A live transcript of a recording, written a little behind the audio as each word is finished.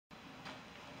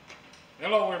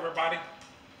Hello everybody.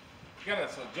 Got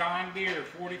us a John Deere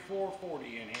 4440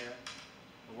 in here.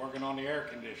 We're working on the air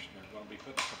conditioner. We're going to be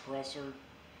putting a compressor,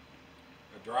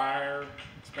 a dryer,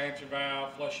 expansion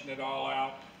valve, flushing it all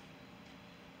out,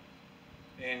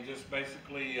 and just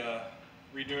basically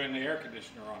redoing the air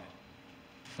conditioner on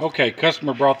it. Okay,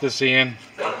 customer brought this in.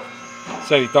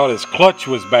 Said he thought his clutch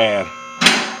was bad.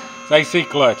 It's AC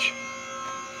clutch.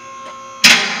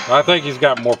 I think he's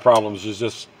got more problems.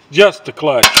 It's just the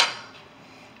clutch.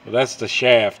 Well, that's the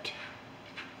shaft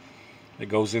that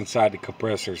goes inside the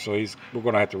compressor. So we're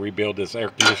going to have to rebuild this air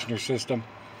conditioner system.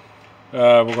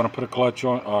 We're going to put a clutch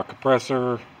on,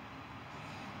 compressor,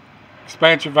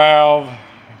 expansion valve,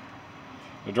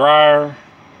 the dryer.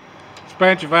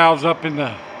 Expansion valve's up in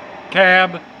the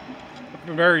cab, up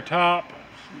the very top,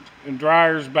 and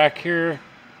dryer's back here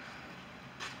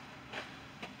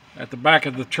at the back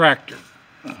of the tractor.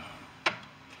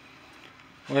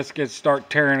 Let's start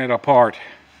tearing it apart.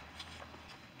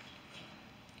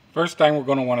 First thing we're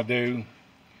going to want to do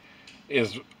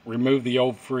is remove the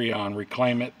old Freon,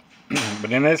 reclaim it.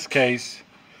 But in this case,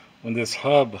 when this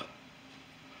hub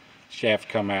shaft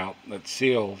come out, that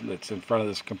seal that's in front of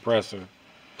this compressor,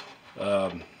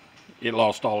 it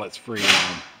lost all its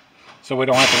Freon. So we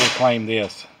don't have to reclaim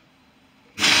this.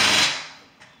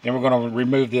 Then we're going to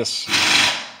remove this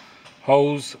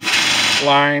hose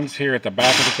lines here at the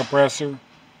back of the compressor.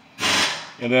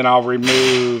 And then I'll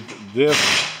remove this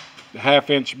 1/2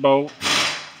 inch bolt,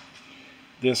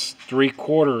 this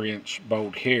 3/4 inch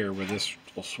bolt here where this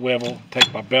will swivel.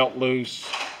 Take my belt loose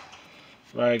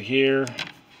right here,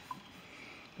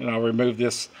 and I'll remove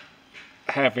this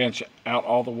 1/2 inch out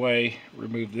all the way,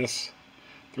 remove this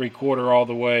 3/4 all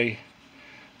the way.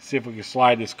 See if we can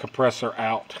slide this compressor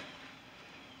out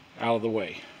of the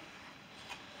way.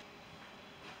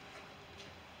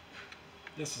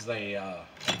 This is a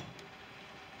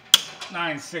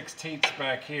 9/16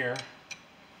 back here.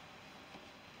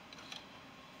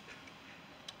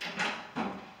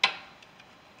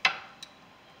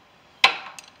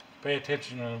 Pay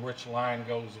attention to which line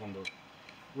goes on the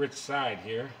which side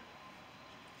here.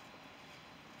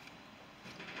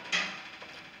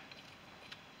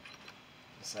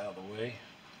 This out of the way.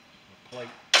 The plate,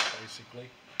 basically.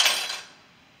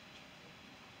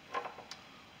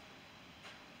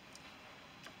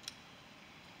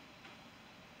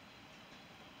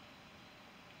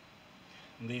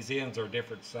 And these ends are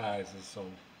different sizes, so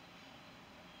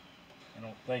I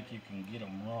don't think you can get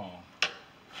them wrong.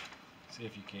 See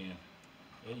if you can.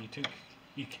 Yeah,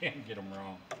 you can get them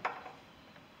wrong.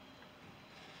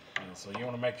 Yeah, so you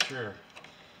want to make sure.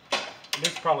 And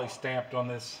it's probably stamped on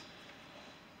this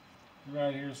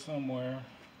right here somewhere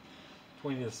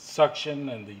between the suction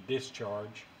and the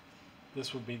discharge.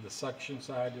 This would be the suction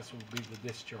side. This would be the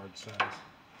discharge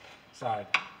side.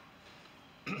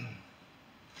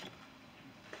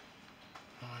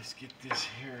 Let's get this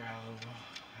here out of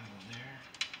there.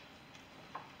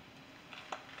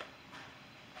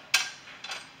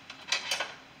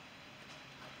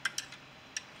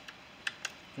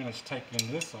 Finish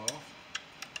taking this off.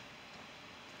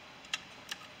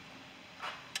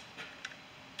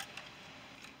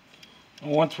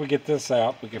 And once we get this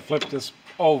out, we can flip this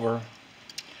over.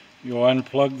 You'll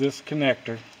unplug this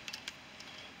connector.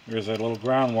 There's a little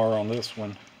ground wire on this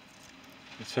one.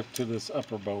 It's hooked to this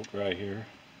upper bolt right here.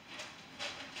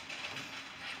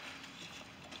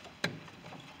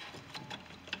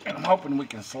 And I'm hoping we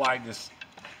can slide this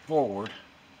forward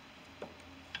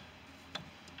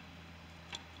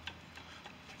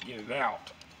to get it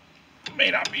out.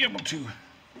 May not be able to.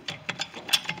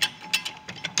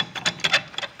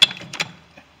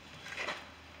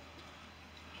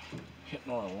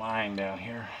 Hitting on a line down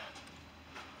here.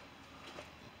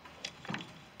 Let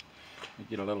me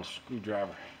get a little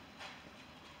screwdriver.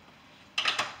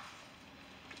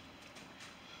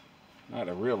 Not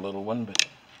a real little one, but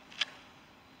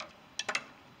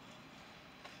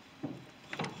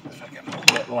if I can move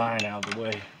that line out of the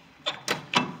way.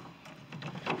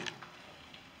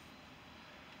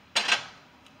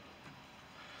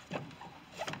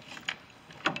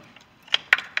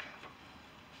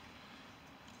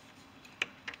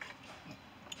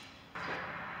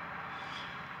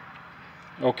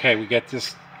 Okay, we got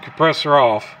this compressor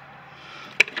off.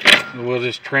 And we'll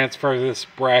just transfer this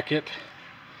bracket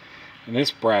and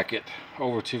this bracket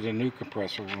over to the new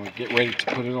compressor when we get ready to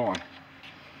put it on.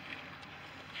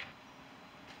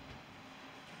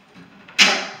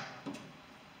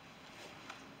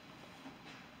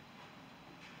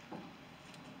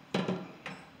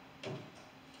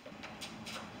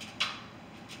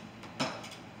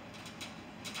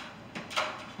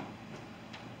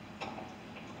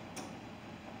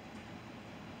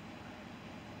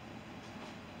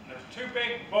 two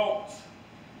big bolts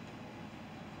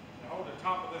that hold the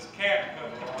top of this cab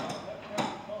cover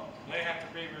on. They have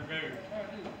to be removed.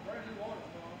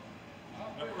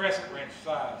 A crescent wrench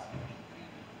size.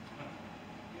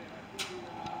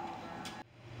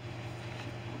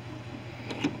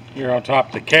 Here on top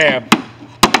of the cab,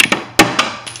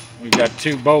 we've got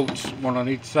two bolts, one on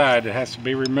each side, that has to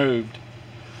be removed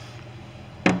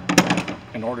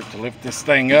in order to lift this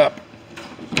thing up.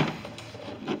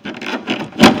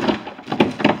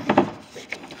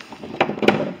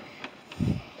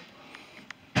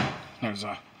 There's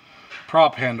a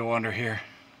prop handle under here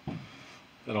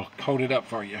that'll hold it up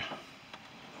for you.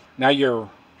 Now you're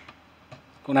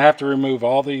going to have to remove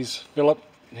all these Phillips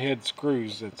head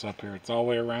screws that's up here. It's all the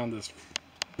way around this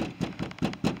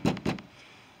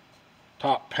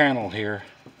top panel here.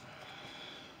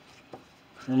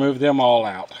 Remove them all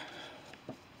out.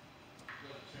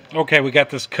 Okay, we got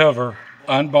this cover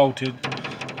unbolted.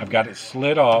 I've got it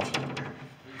slid off.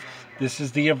 This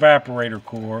is the evaporator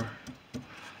core.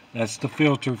 That's the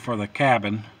filter for the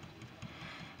cabin.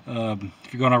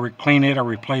 If you're going to clean it or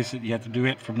replace it, you have to do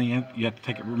it from the you have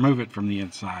to remove it from the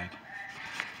inside.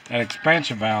 That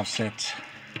expansion valve sits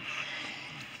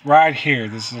right here.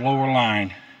 This is the lower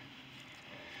line,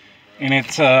 and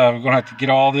it's we're going to have to get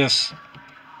all this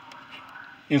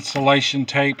insulation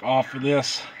tape off of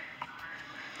this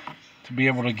to be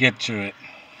able to get to it.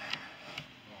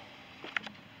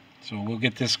 So we'll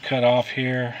get this cut off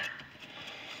here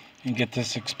and get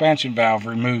this expansion valve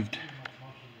removed.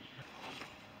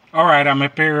 Alright, I'm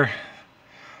up here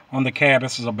on the cab.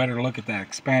 This is a better look at that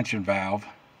expansion valve.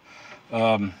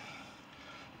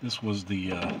 This was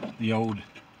the old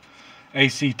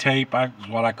AC tape, is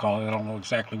what I call it. I don't know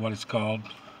exactly what it's called.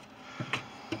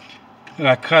 That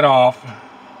I cut off.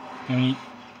 And you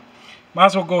might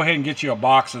as well go ahead and get you a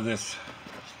box of this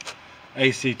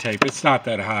AC tape. It's not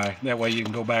that high. That way you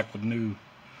can go back with new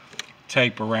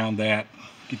tape around that.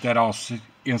 Get that all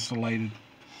insulated.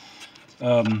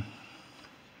 I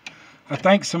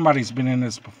think somebody's been in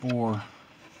this before.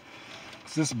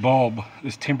 This bulb,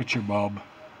 this temperature bulb,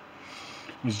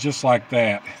 was just like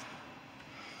that.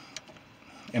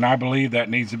 And I believe that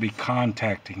needs to be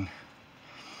contacting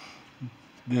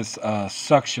this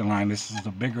suction line. This is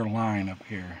the bigger line up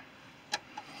here.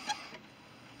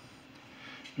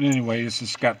 But anyway, it's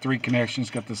just got three connections.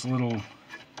 Got this little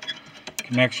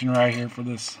connection right here for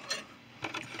this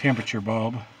temperature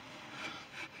bulb.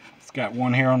 It's got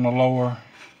one here on the lower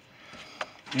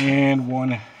and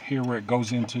one here where it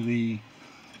goes into the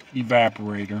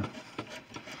evaporator.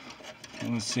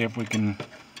 And let's see if we can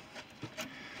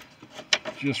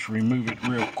just remove it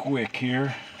real quick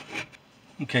here.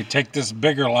 Okay, take this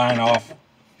bigger line off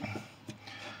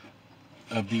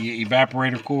of the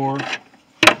evaporator core,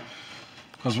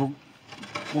 because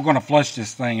we're going to flush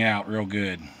this thing out real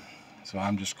good. So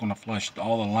I'm just going to flush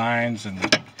all the lines and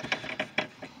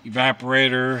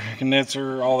evaporator,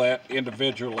 condenser, all that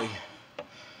individually.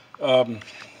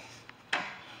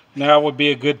 Now would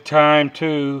be a good time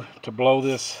to blow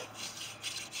this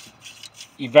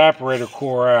evaporator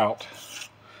core out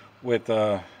with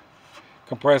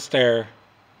compressed air.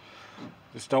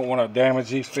 Just don't want to damage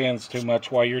these fins too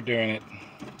much while you're doing it.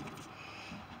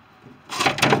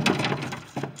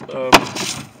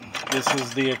 This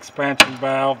is the expansion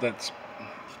valve that's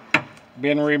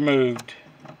been removed.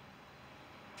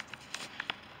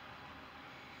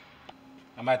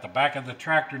 I'm at the back of the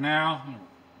tractor now,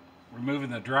 removing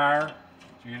the dryer.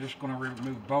 So you're just going to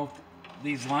remove both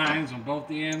these lines on both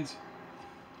the ends.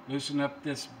 Loosen up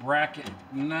this bracket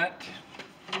nut.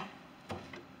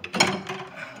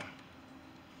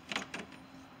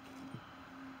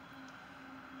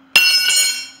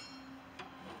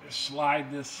 Just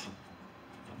slide this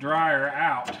dryer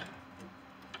out.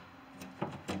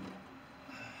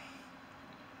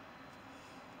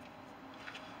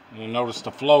 You'll notice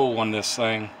the flow on this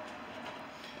thing,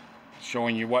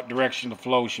 showing you what direction the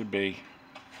flow should be.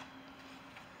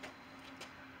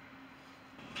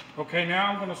 Okay, now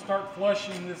I'm going to start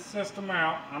flushing this system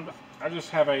out. I just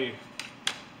have a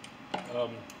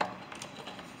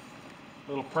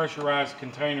little pressurized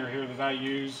container here that I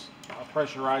use. I'll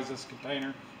pressurize this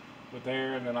container with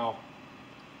air, and then I'll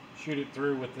shoot it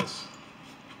through with this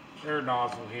air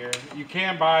nozzle here. You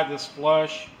can buy this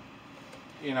flush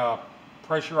in a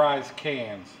pressurized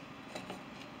cans.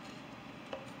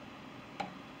 I'll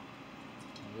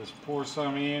just pour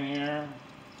some in here.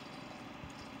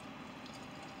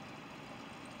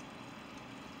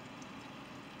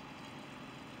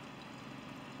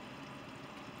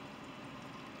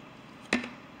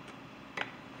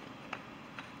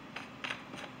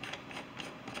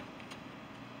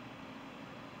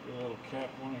 A little cap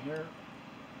on here.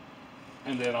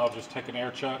 And then I'll just take an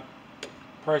air chuck,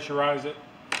 pressurize it,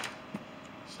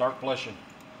 start flushing.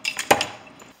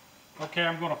 Okay,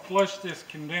 I'm going to flush this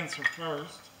condenser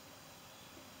first.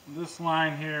 This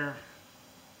line here,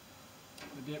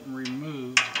 I didn't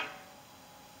remove.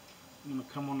 I'm going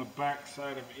to come on the back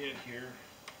side of it here,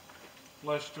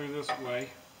 flush through this way.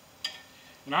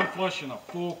 And I'm flushing a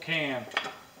full can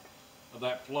of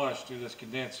that flush through this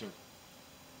condenser.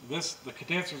 The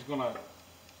condenser is going to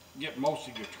get most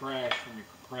of your trash from your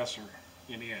compressor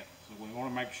in it. So we want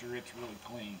to make sure it's really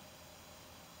clean.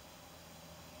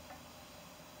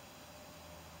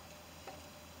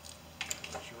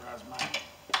 Pressurize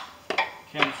my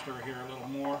canister here a little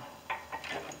more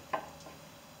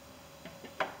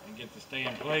and get to stay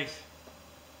in place.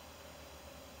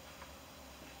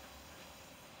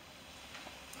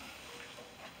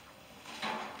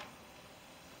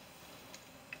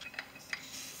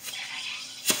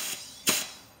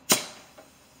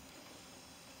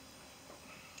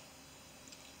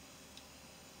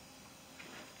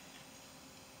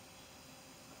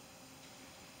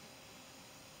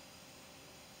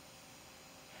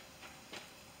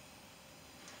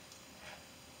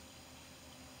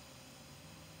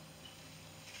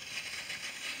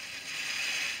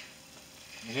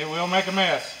 And it will make a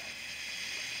mess.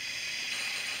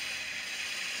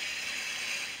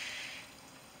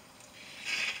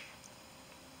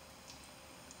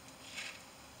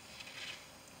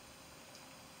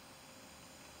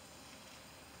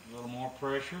 A little more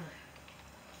pressure.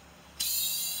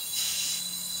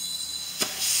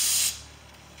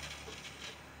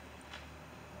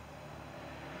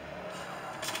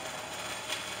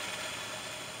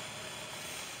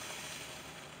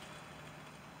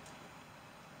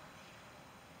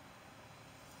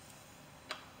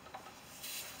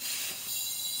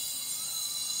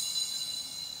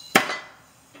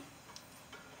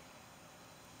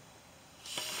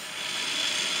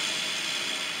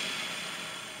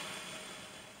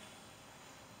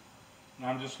 And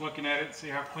I'm just looking at it, see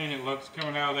how clean it looks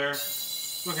coming out of there.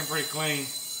 It's looking pretty clean.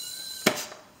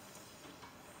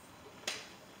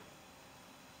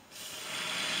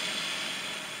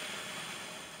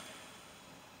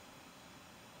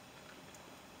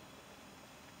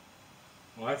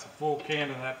 Well, that's a full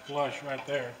can of that flush right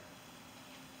there.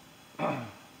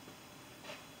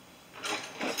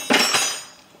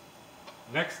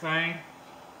 Next thing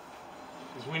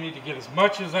is we need to get as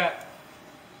much of that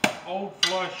old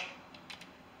flush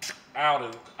out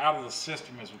of the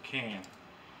system as we can.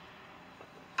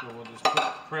 So we'll just put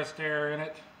compressed air in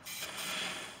it.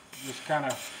 Just kind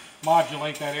of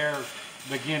modulate that air to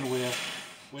begin with.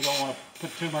 We don't want to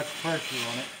put too much pressure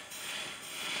on it.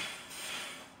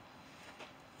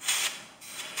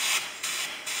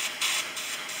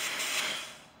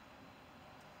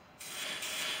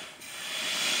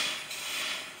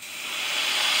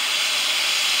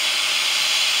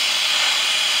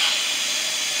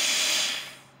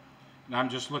 And I'm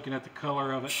just looking at the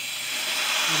color of it.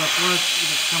 So the flush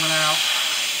is coming out.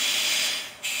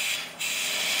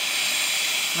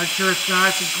 Make sure it's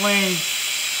nice and clean.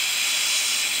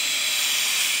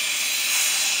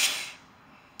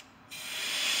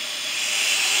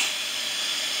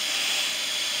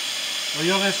 Well,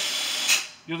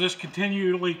 you'll just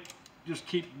continually just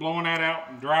keep blowing that out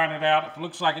and drying it out. If it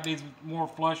looks like it needs more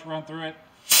flush run through it,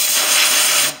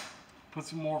 put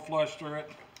some more flush through it.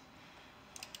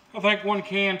 I think one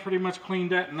can pretty much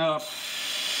cleaned that up.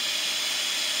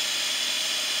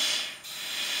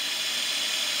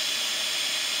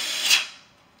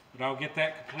 But I'll get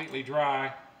that completely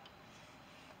dry.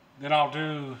 Then I'll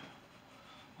do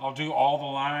all the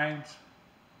lines,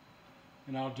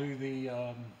 and I'll do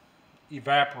the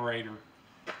evaporator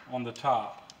on the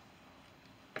top.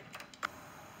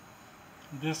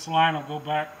 This line will go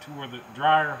back to where the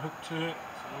dryer hooked to it,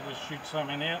 so we'll just shoot some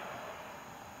in it.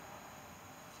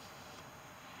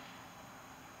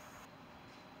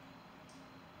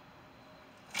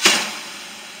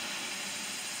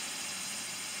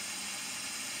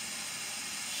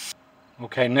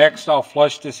 Okay, next I'll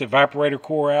flush this evaporator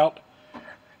core out,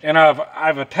 and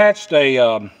I've attached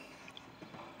a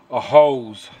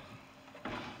hose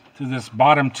to this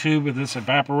bottom tube of this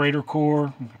evaporator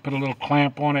core. Put a little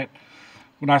clamp on it.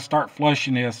 When I start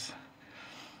flushing this,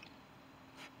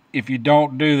 if you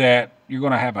don't do that, you're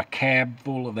going to have a cab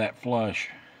full of that flush.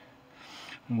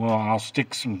 Well, I'll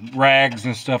stick some rags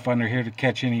and stuff under here to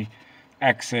catch any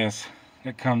excess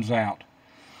that comes out.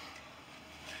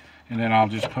 And then I'll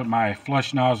just put my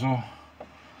flush nozzle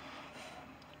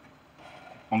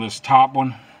on this top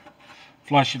one,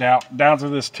 flush it out down to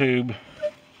this tube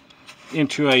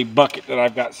into a bucket that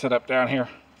I've got set up down here.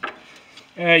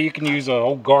 Yeah, you can use an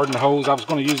old garden hose. I was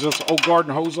going to use this old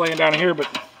garden hose laying down here, but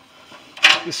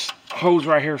this hose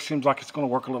right here seems like it's going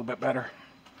to work a little bit better.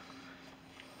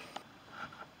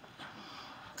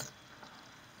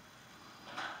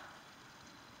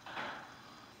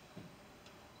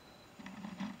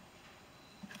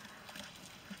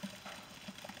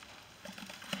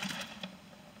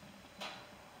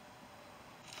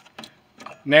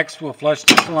 Next, we'll flush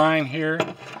this line here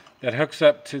that hooks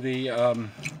up to the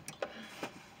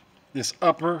this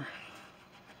upper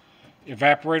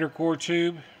evaporator core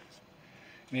tube,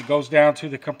 and it goes down to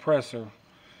the compressor.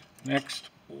 Next,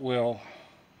 we'll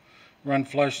run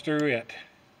flush through it.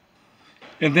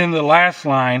 And then the last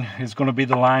line is going to be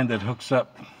the line that hooks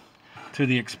up to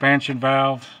the expansion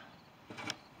valve.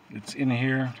 It's in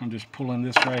here. I'm just pulling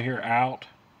this right here out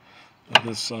of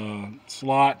this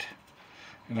slot,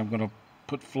 and I'm going to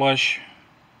put flush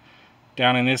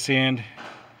down in this end.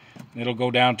 It'll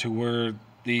go down to where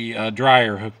the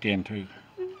dryer hooked into.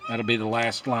 That'll be the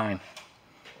last line.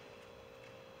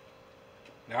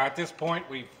 Now at this point,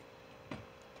 we've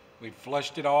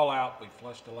flushed it all out. We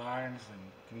flushed the lines and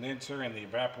condenser and the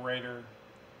evaporator.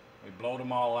 We blowed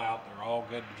them all out. They're all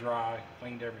good to dry.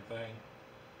 Cleaned everything.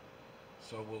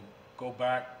 So we'll go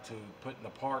back to putting the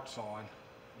parts on,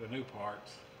 the new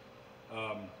parts.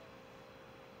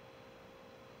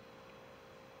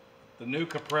 The new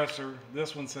compressor,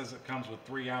 this one says it comes with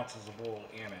 3 ounces of oil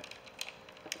in it.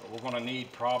 But we're going to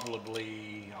need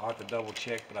probably, I'll have to double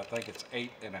check, but I think it's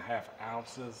 8.5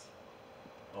 ounces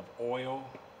of oil.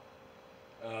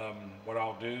 What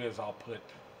I'll do is I'll put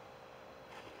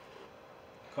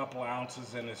a couple of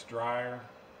ounces in this dryer.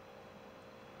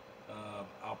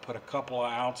 I'll put a couple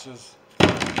of ounces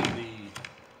in the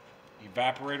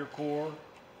evaporator core.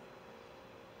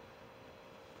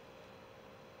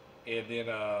 And then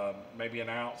maybe an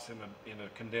ounce in a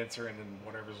condenser, and then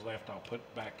whatever's left I'll put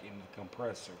back in the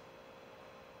compressor.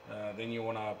 Then you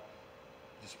want to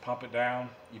just pump it down,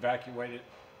 evacuate it,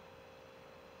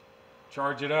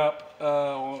 charge it up.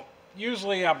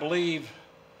 Usually I believe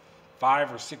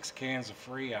 5 or 6 cans of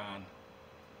Freon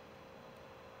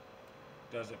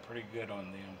does it pretty good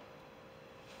on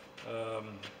them.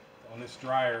 On this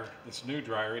dryer, this new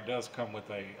dryer, it does come with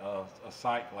a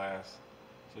sight glass.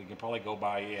 So you can probably go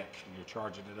by it when you're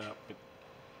charging it up. But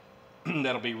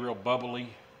that'll be real bubbly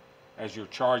as you're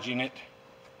charging it.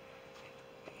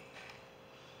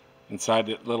 Inside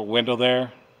that little window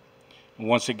there. And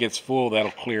once it gets full,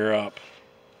 that'll clear up.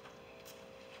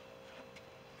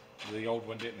 The old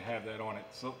one didn't have that on it.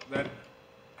 So that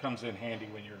comes in handy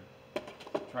when you're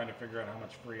trying to figure out how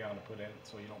much Freon to put in it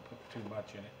so you don't put too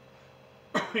much in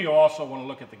it. You'll also want to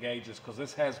look at the gauges because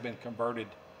this has been converted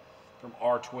from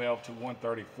R12 to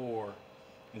 134,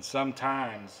 and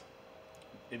sometimes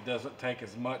it doesn't take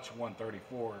as much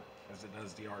 134 as it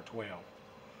does the R12.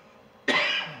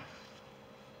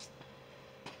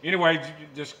 Anyway,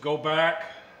 just go back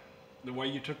the way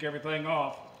you took everything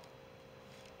off,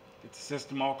 get the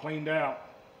system all cleaned out.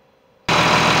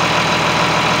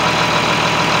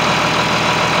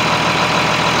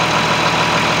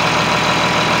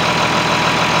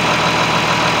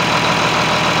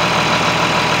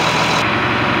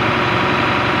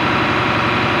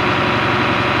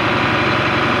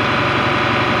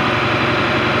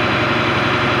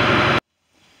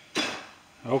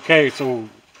 Okay, so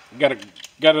got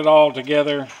it all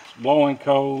together. It's blowing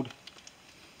cold.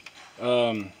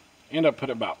 End up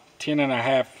putting about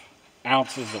 10.5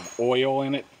 ounces of oil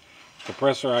in it.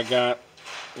 Compressor I got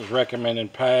was recommending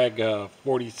PAG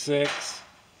 46.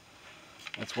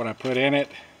 That's what I put in it.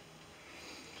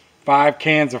 5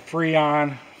 cans of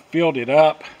Freon. Filled it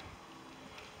up.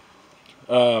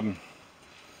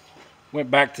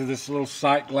 Went back to this little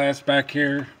sight glass back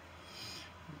here.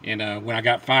 And when I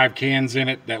got 5 cans in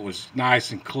it, that was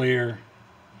nice and clear.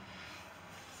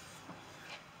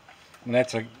 And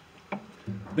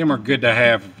them are good to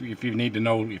have if you need to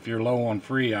know if you're low on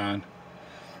Freon.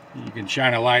 You can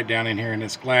shine a light down in here in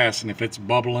this glass, and if it's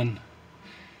bubbling,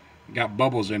 got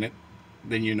bubbles in it,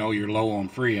 then you know you're low on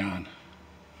Freon.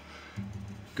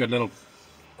 Good little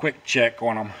quick check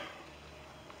on them.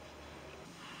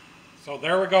 So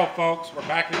there we go, folks. We're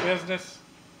back in business.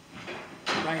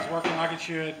 Everything's working like it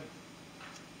should.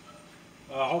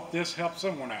 I hope this helps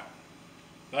someone out.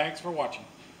 Thanks for watching.